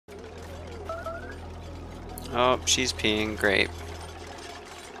Oh, she's peeing. Great.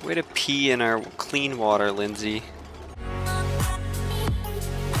 Way to pee in our clean water, Lindsay.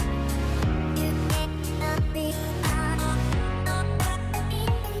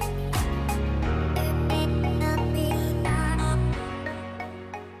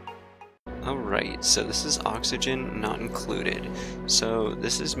 Alright, so this is Oxygen Not Included. So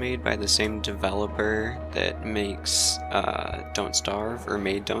this is made by the same developer that makes Don't Starve, or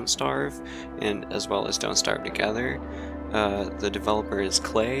made Don't Starve, and as well as Don't Starve Together. The developer is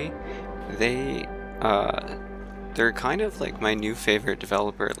Clay. They're kind of like my new favorite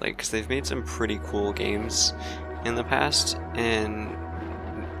developer, like, because they've made some pretty cool games in the past, and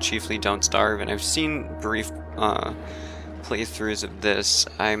chiefly Don't Starve, and I've seen brief playthroughs of this.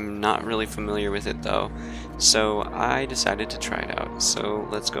 I'm not really familiar with it though, so I decided to try it out. So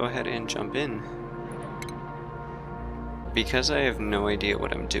let's go ahead and jump in. Because I have no idea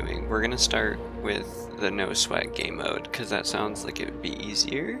what I'm doing, we're gonna start with the no sweat game mode, because that sounds like it would be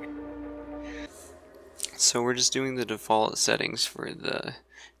easier. So we're just doing the default settings for the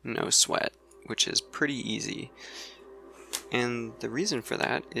no sweat, which is pretty easy. And the reason for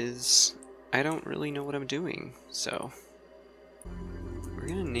that is I don't really know what I'm doing, so we're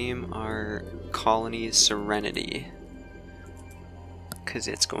gonna name our colony Serenity, because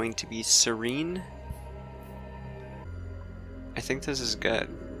it's going to be serene. I think this is good.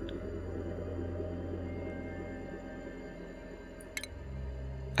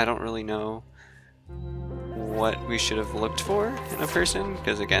 I don't really know what we should have looked for in a person,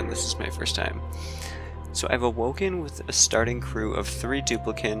 because again, this is my first time. So I've awoken with a starting crew of 3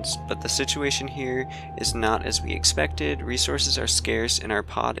 duplicants, but the situation here is not as we expected. Resources are scarce and our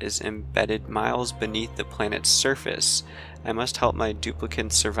pod is embedded miles beneath the planet's surface. I must help my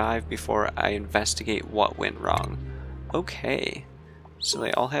duplicants survive before I investigate what went wrong. Okay, so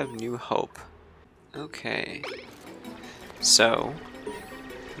they all have new hope. Okay, so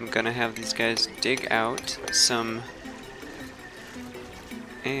I'm gonna have these guys dig out some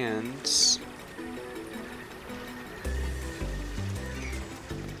ants.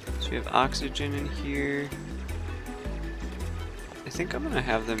 We have oxygen in here. I think I'm gonna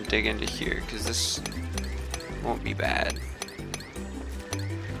have them dig into here because this won't be bad.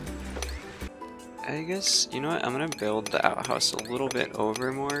 I guess, you know what, I'm gonna build the outhouse a little bit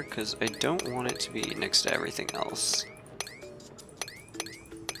over more because I don't want it to be next to everything else.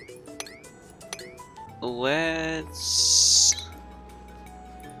 Let's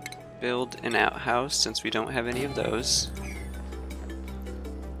build an outhouse since we don't have any of those.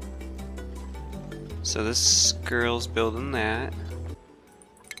 So this girl's building that.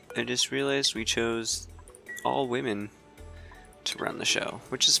 I just realized we chose all women to run the show,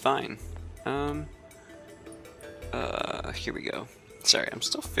 which is fine. Here we go. Sorry, I'm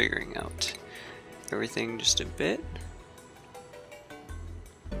still figuring out everything just a bit.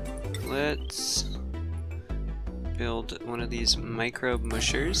 Let's build one of these microbe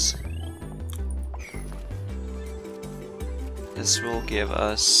mushers. This will give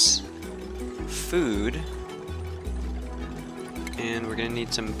us food, and we're gonna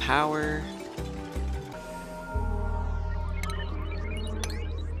need some power.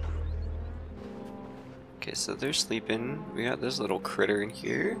 Okay, so they're sleeping. We got this little critter in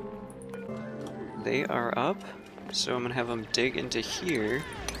here. They are up, so I'm gonna have them dig into here,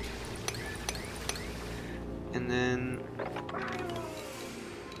 and then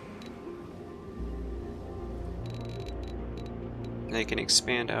they can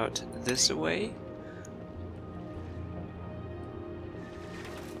expand out this way.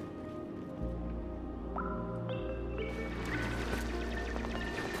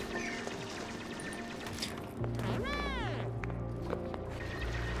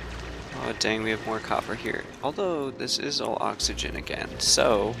 Oh dang, we have more copper here. Although this is all oxygen again,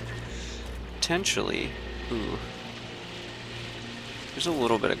 so potentially, ooh, there's a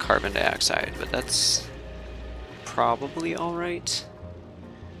little bit of carbon dioxide, but that's probably alright.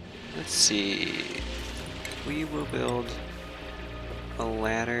 Let's see. We will build a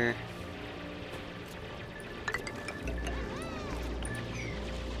ladder.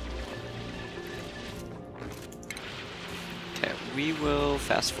 Okay, we will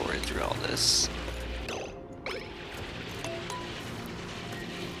fast forward through all this.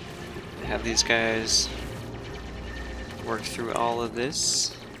 Have these guys work through all of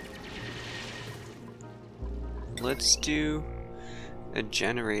this. Let's do a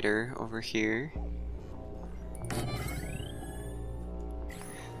generator over here.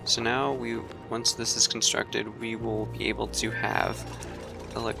 So now once this is constructed, we will be able to have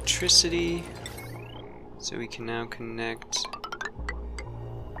electricity. So we can now connect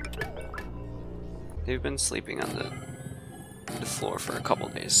They've been sleeping on the floor for a couple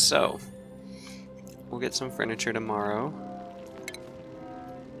days, so we'll get some furniture tomorrow.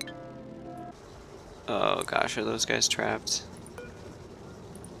 Oh gosh, are those guys trapped?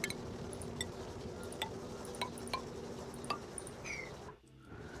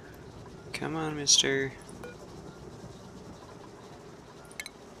 Come on, mister.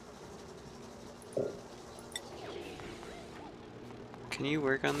 Can you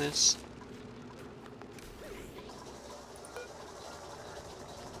work on this?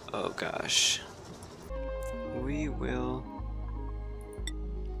 Oh gosh. We will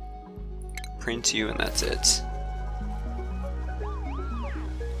print you and that's it.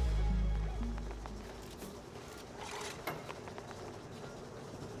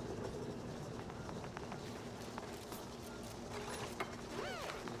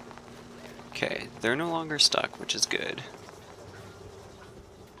 Okay, they're no longer stuck, which is good.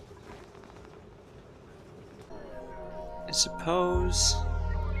 I suppose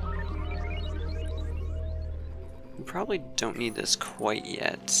we probably don't need this quite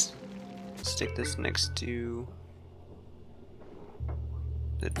yet. Stick this next to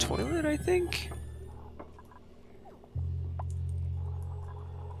the toilet, I think?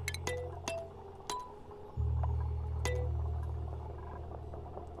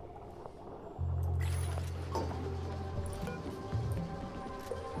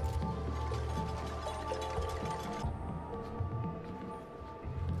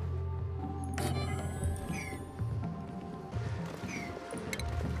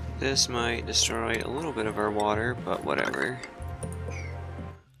 This might destroy a little bit of our water, but whatever.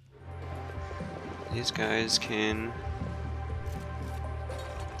 These guys can...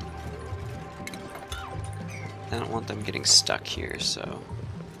 I don't want them getting stuck here, so...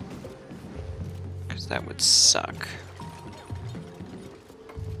 because that would suck.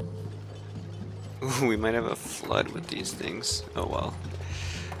 Ooh, we might have a flood with these things. Oh well.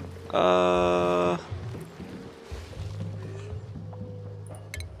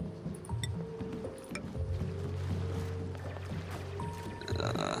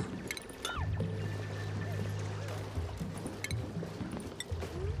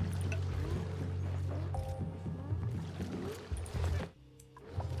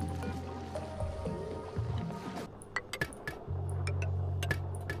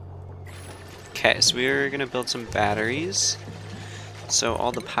 Okay, so we're gonna build some batteries, so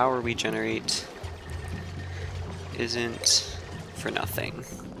all the power we generate isn't for nothing.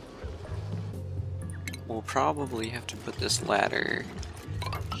 We'll probably have to put this ladder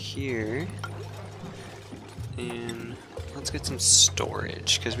here, and let's get some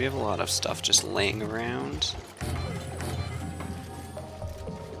storage, because we have a lot of stuff just laying around.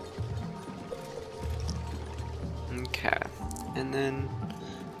 Okay, and then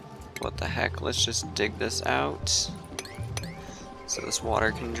what the heck, let's just dig this out so this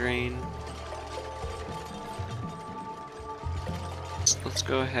water can drain. So let's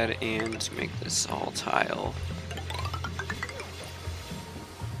go ahead and make this all tile.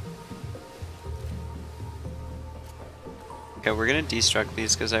 Okay, we're gonna destruct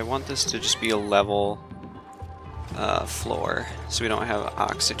these because I want this to just be a level floor, so we don't have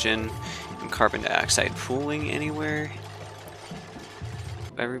oxygen and carbon dioxide pooling anywhere.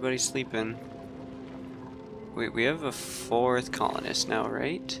 Everybody's sleeping. Wait, we have a fourth colonist now,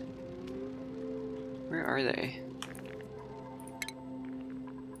 right? Where are they?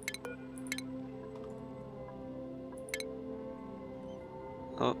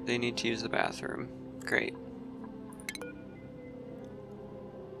 Oh, they need to use the bathroom. Great.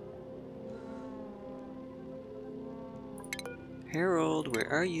 Harold, where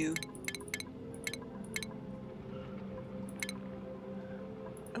are you?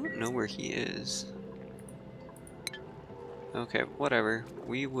 I don't know where he is. Okay, whatever.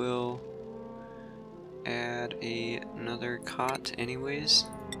 We will add another cot anyways.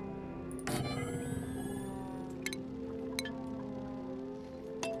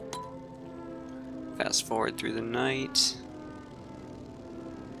 Fast forward through the night.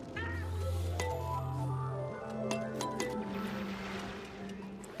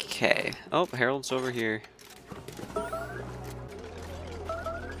 Okay. Oh, Harold's over here.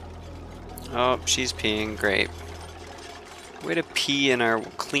 Oh, she's peeing. Great. Way to pee in our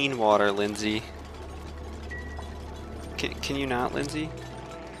clean water, Lindsay. Can you not, Lindsay?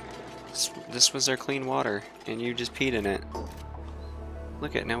 This was our clean water, and you just peed in it.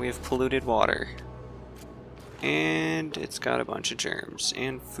 Look at, now we have polluted water. And it's got a bunch of germs.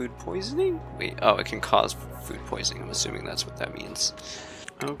 And food poisoning? Wait, oh, it can cause food poisoning. I'm assuming that's what that means.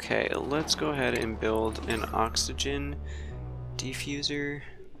 Okay, let's go ahead and build an oxygen diffuser.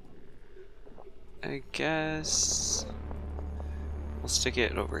 I guess we'll stick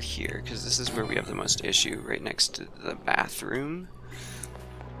it over here, because this is where we have the most issue, right next to the bathroom.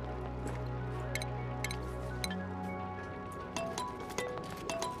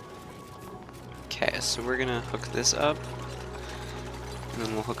 Okay, so we're gonna hook this up, and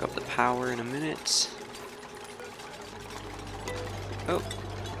then we'll hook up the power in a minute. Oh.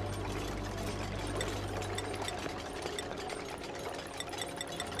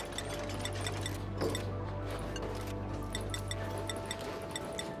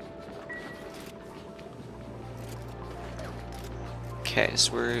 Okay,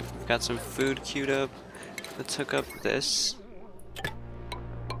 so we've got some food queued up. Let's hook up this.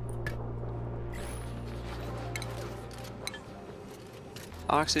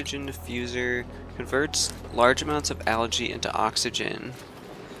 Oxygen diffuser converts large amounts of algae into oxygen.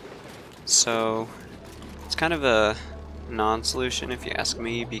 So it's kind of a non-solution if you ask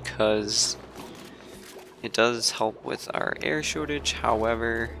me, because it does help with our air shortage.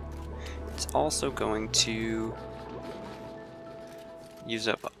 However, it's also going to use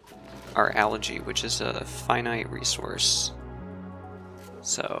up our algae, which is a finite resource.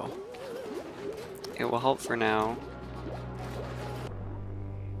 So it will help for now.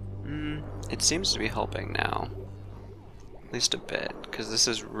 It seems to be helping now, at least a bit, because this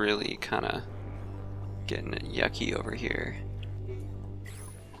is really kind of getting yucky over here.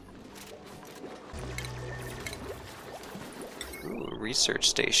 Ooh, a research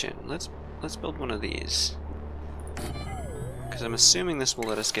station. Let's build one of these, because I'm assuming this will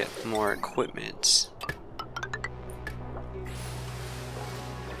let us get more equipment.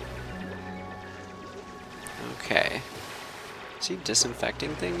 Okay. Is he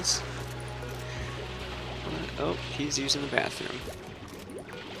disinfecting things? Oh, he's using the bathroom.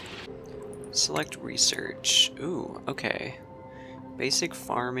 Select research. Ooh, okay. Basic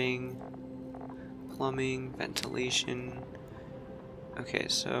farming, plumbing, ventilation. Okay,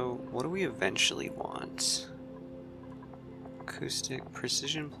 so what do we eventually want? Acoustic,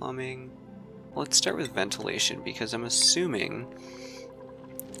 precision plumbing. Let's start with ventilation, because I'm assuming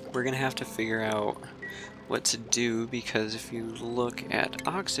we're gonna have to figure out what to do, because if you look at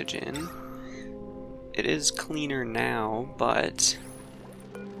oxygen, it is cleaner now, but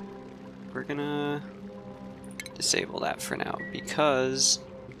we're gonna disable that for now, because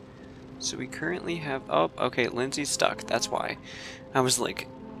so we currently have, oh, okay, Lindsay's stuck, that's why. I was like,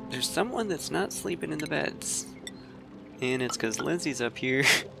 there's someone that's not sleeping in the beds, and it's because Lindsay's up here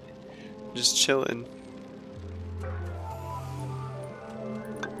just chilling.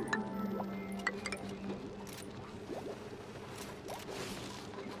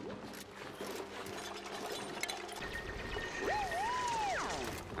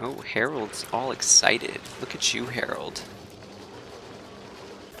 Oh, Harold's all excited. Look at you, Harold.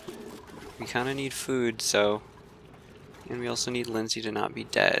 We kind of need food, so... And we also need Lindsay to not be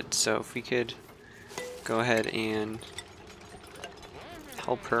dead, so if we could go ahead and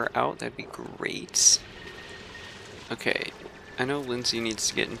help her out, that'd be great. Okay, I know Lindsay needs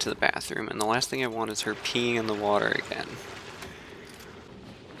to get into the bathroom, and the last thing I want is her peeing in the water again.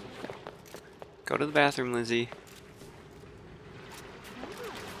 Go to the bathroom, Lindsay.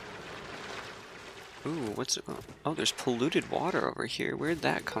 Ooh, what's... Oh, there's polluted water over here. Where'd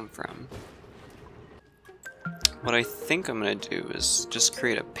that come from? What I think I'm gonna do is just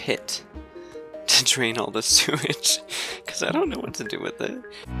create a pit to drain all the sewage, because I don't know what to do with it.